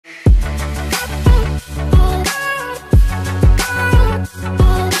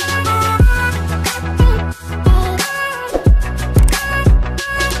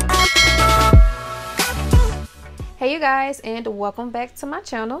and welcome back to my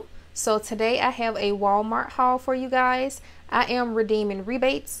channel. So today I have a Walmart haul for you guys. I am redeeming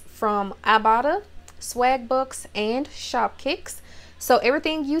rebates from Ibotta, Swagbucks, and Shopkicks. So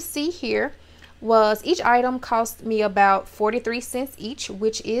everything you see here was, each item cost me about 43 cents each,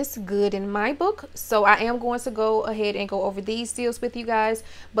 which is good in my book. So I am going to go ahead and go over these deals with you guys.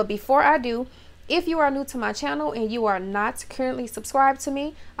 But before I do, if you are new to my channel and you are not currently subscribed to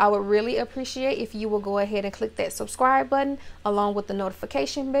me, I would really appreciate if you will go ahead and click that subscribe button along with the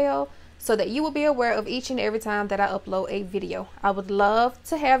notification bell so that you will be aware of each and every time that I upload a video. I would love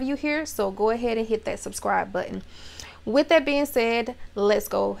to have you here, so go ahead and hit that subscribe button. With that being said, let's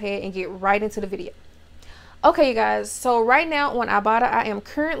go ahead and get right into the video. Okay, you guys, so right now on Ibotta, I am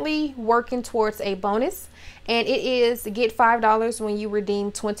currently working towards a bonus, and it is get $5 when you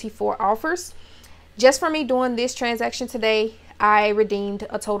redeem 24 offers. Just for me doing this transaction today, I redeemed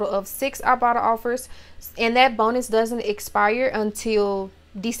a total of 6 Ibotta offers, and that bonus doesn't expire until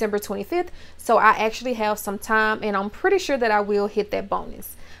December 25th. So I actually have some time, and I'm pretty sure that I will hit that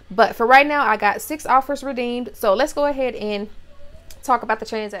bonus. But for right now, I got 6 offers redeemed. So let's go ahead and talk about the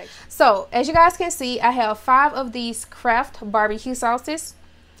transaction. So as you guys can see, I have 5 of these Kraft barbecue sauces,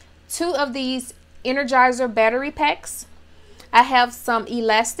 2 of these Energizer battery packs. I have some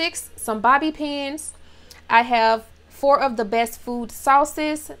elastics, some bobby pins. I have 4 of the best food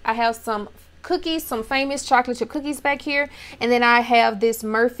sauces. I have some cookies, some famous chocolate chip cookies back here. And then I have this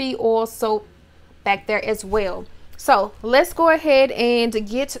Murphy oil soap back there as well. So let's go ahead and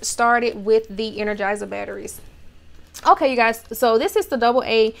get started with the Energizer batteries. Okay, you guys, so this is the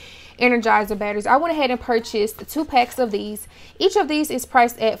AA Energizer batteries. I went ahead and purchased 2 packs of these. Each of these is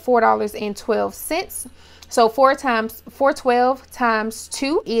priced at $4.12. So 412 times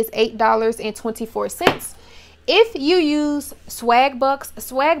 2 is $8.24. If you use Swagbucks,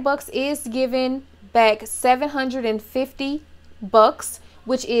 Swagbucks is giving back 750 bucks,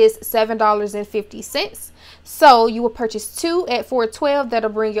 which is $7.50. So you will purchase 2 at $4.12. That'll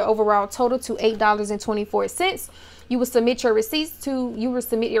bring your overall total to $8.24. You will submit your receipts to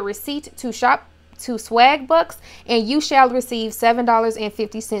Swagbucks, and you shall receive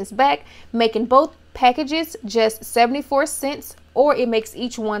 $7.50 back, making both packages just 74 cents, or it makes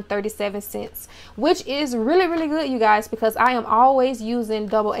each one 37 cents, which is really good, you guys, because I am always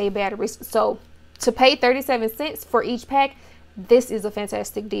using AA batteries. So to pay 37 cents for each pack, this is a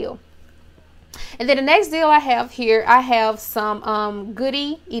fantastic deal. And then the next deal I have here, I have some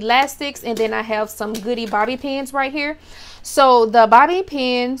goodie elastics, and then I have some goodie bobby pins right here. So the bobby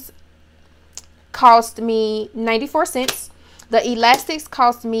pins cost me 94 cents. The elastics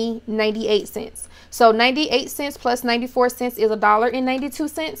cost me 98 cents. So 98 cents plus 94 cents is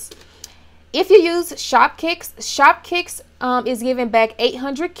 $1.92. If you use Shopkicks, Shopkicks is giving back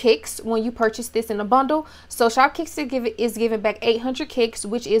 800 kicks when you purchase this in a bundle. So Shopkicks is giving back 800 kicks,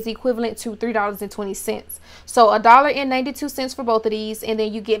 which is equivalent to $3.20. So $1.92 for both of these, and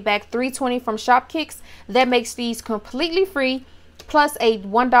then you get back $3.20 from Shopkicks. That makes these completely free, plus a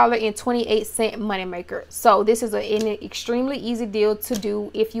 $1.28 moneymaker. So this is an extremely easy deal to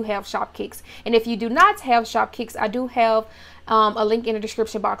do if you have Shopkicks. And if you do not have Shopkicks, I do have a link in the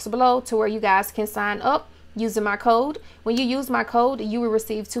description box below to where you guys can sign up using my code. When you use my code, you will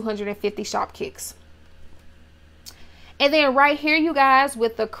receive 250 Shopkicks. And then right here, you guys,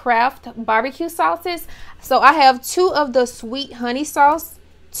 with the Kraft barbecue sauces, so I have 2 of the sweet honey sauce,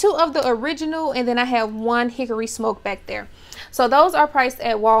 2 of the original, and then I have 1 hickory smoke back there. So those are priced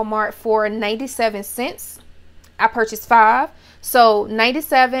at Walmart for 97 cents. I purchased 5. So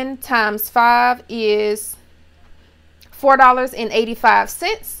 97 times 5 is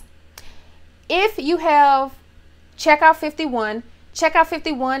 $4.85. If you have checkout 51, checkout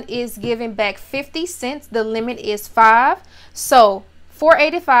 51 is giving back 50 cents. The limit is 5. So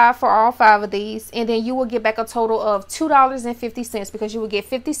 $4.85 for all 5 of these, and then you will get back a total of $2.50 because you will get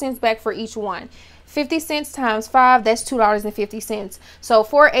 50 cents back for each one. 50 cents times 5, that's $2.50. So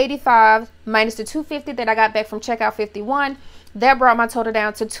 $4.85 minus the $2.50 that I got back from checkout 51, that brought my total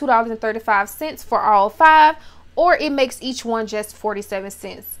down to $2.35 for all 5, or it makes each one just 47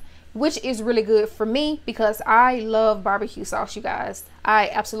 cents, which is really good for me because I love barbecue sauce, you guys. I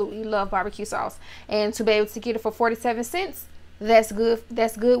absolutely love barbecue sauce, and to be able to get it for 47 cents, that's good.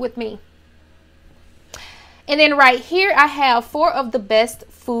 That's good with me. And then right here, I have 4 of the best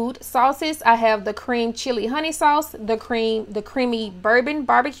food sauces. I have the cream chili honey sauce, the creamy bourbon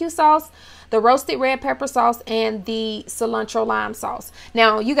barbecue sauce, the roasted red pepper sauce, and the cilantro lime sauce.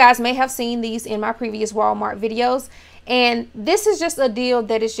 Now, you guys may have seen these in my previous Walmart videos, and this is just a deal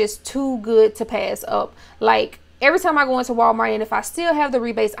that is just too good to pass up. Like, every time I go into Walmart, and if I still have the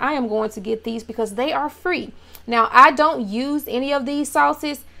rebates, I am going to get these because they are free. Now, I don't use any of these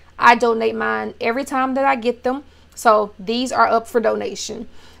sauces. I donate mine every time that I get them. So these are up for donation.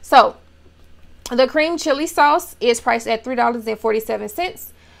 So the cream chili sauce is priced at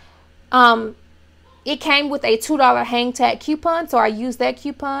 $3.47. It came with a $2 hang tag coupon, so I used that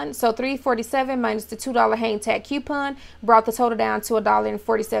coupon. So $3.47 minus the $2 hang tag coupon brought the total down to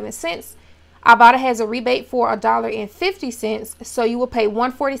 $1.47. Ibotta has a rebate for $1.50, so you will pay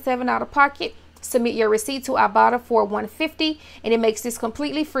 $1.47 out of pocket. Submit your receipt to Ibotta for $1.50, and it makes this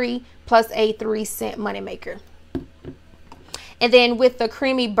completely free plus a 3-cent moneymaker. And then with the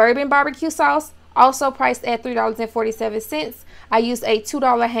creamy bourbon barbecue sauce, also priced at $3.47, I used a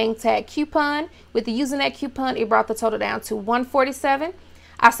 $2 hang tag coupon. With using that coupon, it brought the total down to $1.47.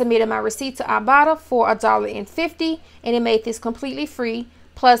 I submitted my receipt to Ibotta for $1.50, and it made this completely free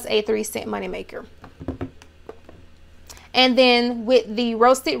plus a 3-cent moneymaker. And then with the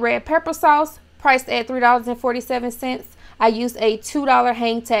roasted red pepper sauce, priced at $3.47, I used a $2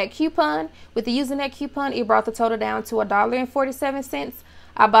 hang tag coupon. With using that coupon, it brought the total down to $1.47.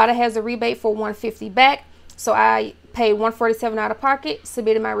 Ibotta has a rebate for $1.50 back, so I paid $1.47 out of pocket,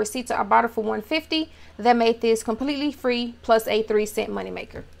 submitted my receipt to Ibotta for $1.50. That made this completely free plus a 3-cent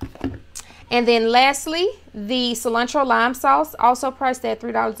moneymaker. And then lastly, the cilantro lime sauce, also priced at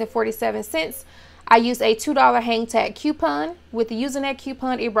 $3.47. I used a $2 hang tag coupon. With using that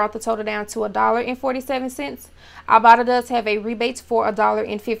coupon, it brought the total down to $1.47. Ibotta does have a rebate for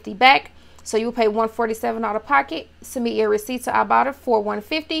 $1.50 back, so you'll pay $1.47 out of pocket. Submit your receipt to Ibotta for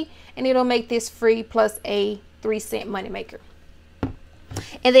 $1.50, and it'll make this free plus a 3-cent moneymaker.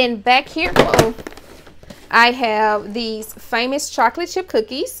 And then back here, I have these famous chocolate chip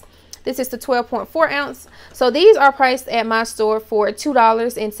cookies. This is the 12.4 ounce. So these are priced at my store for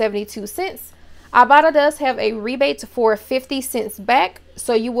 $2.72. Ibotta does have a rebate for 50 cents back,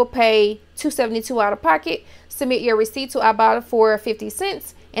 so you will pay $2.72 out of pocket. Submit your receipt to Ibotta for 50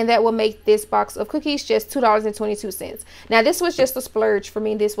 cents, and that will make this box of cookies just $2.22. Now, this was just a splurge for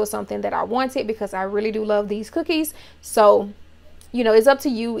me. This was something that I wanted because I really do love these cookies. So, you know, it's up to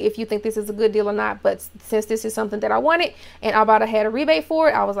you if you think this is a good deal or not. But since this is something that I wanted and Ibotta had a rebate for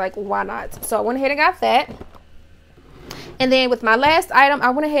it, I was like, why not? So I went ahead and got that. And then with my last item, I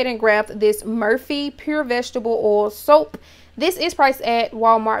went ahead and grabbed this Murphy Pure Vegetable Oil Soap. This is priced at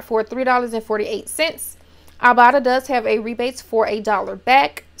Walmart for $3.48. Ibotta does have a rebate for $1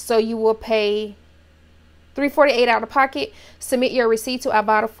 back, so you will pay $3.48 out of pocket. Submit your receipt to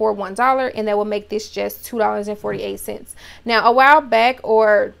Ibotta for $1, and that will make this just $2.48. Now, a while back,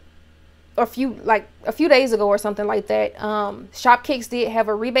 or a few days ago or something like that, ShopKicks did have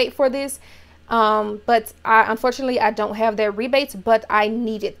a rebate for this. But unfortunately I don't have that rebate, but I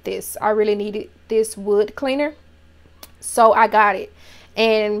needed this. I really needed this wood cleaner, so I got it,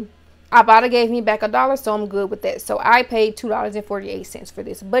 and Ibotta gave me back $1, so I'm good with that. So I paid $2.48 for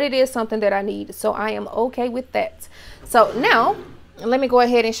this, but it is something that I need, so I am okay with that. So now let me go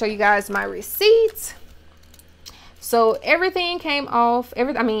ahead and show you guys my receipts. So everything came off,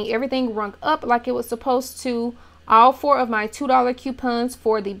 everything rung up like it was supposed to. All 4 of my $2 coupons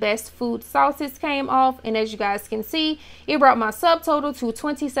for the best food sauces came off, and as you guys can see, it brought my subtotal to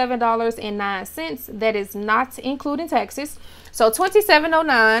 $27.09. That is not including taxes. So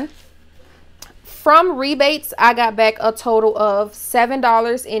 $27.09. From rebates, I got back a total of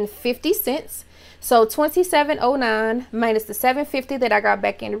 $7.50. So $27.09 minus the $7.50 that I got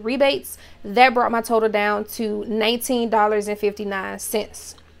back in rebates, that brought my total down to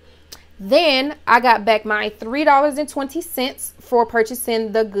 $19.59. Then I got back my $3.20 for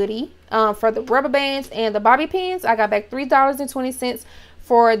purchasing the goodie for the rubber bands and the bobby pins. I got back $3.20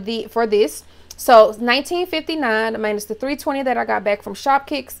 for this. So $19.59 minus the $3.20 that I got back from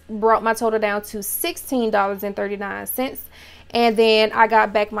ShopKicks brought my total down to $16.39. And then I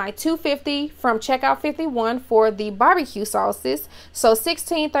got back my $2.50 from checkout 51 for the barbecue sauces. So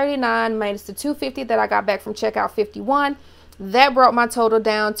 $16.39 minus the $2.50 that I got back from checkout 51. That brought my total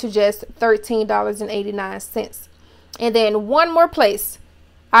down to just $13.89. And then one more place,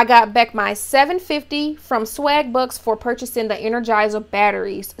 I got back my $7.50 from Swagbucks for purchasing the Energizer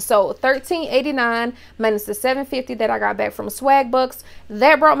batteries. So $13.89 minus the $7.50 that I got back from Swagbucks.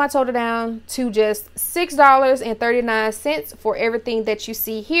 That brought my total down to just $6.39 for everything that you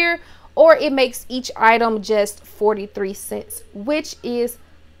see here. Or it makes each item just 43 cents, which is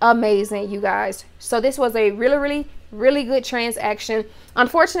amazing, you guys. So this was a really good transaction.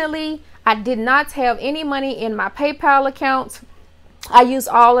 Unfortunately, I did not have any money in my PayPal account. I used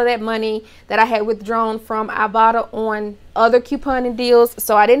all of that money that I had withdrawn from Ibotta on other couponing deals,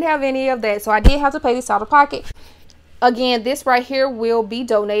 so I didn't have any of that. So I did have to pay this out of pocket. Again, this right here will be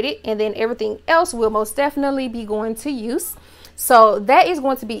donated, and then everything else will most definitely be going to use. So that is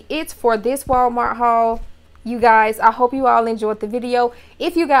going to be it for this Walmart haul, you guys. I hope you all enjoyed the video.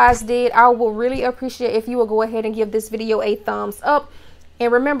 If you guys did, I will really appreciate if you will go ahead and give this video a thumbs up.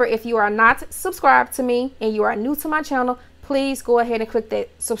 And remember, if you are not subscribed to me and you are new to my channel, please go ahead and click that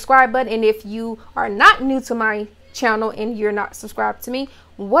subscribe button. And if you are not new to my channel and you're not subscribed to me,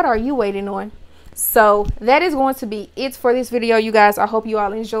 what are you waiting on? So that is going to be it for this video, you guys. I hope you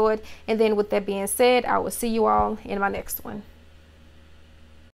all enjoyed. And then with that being said, I will see you all in my next one.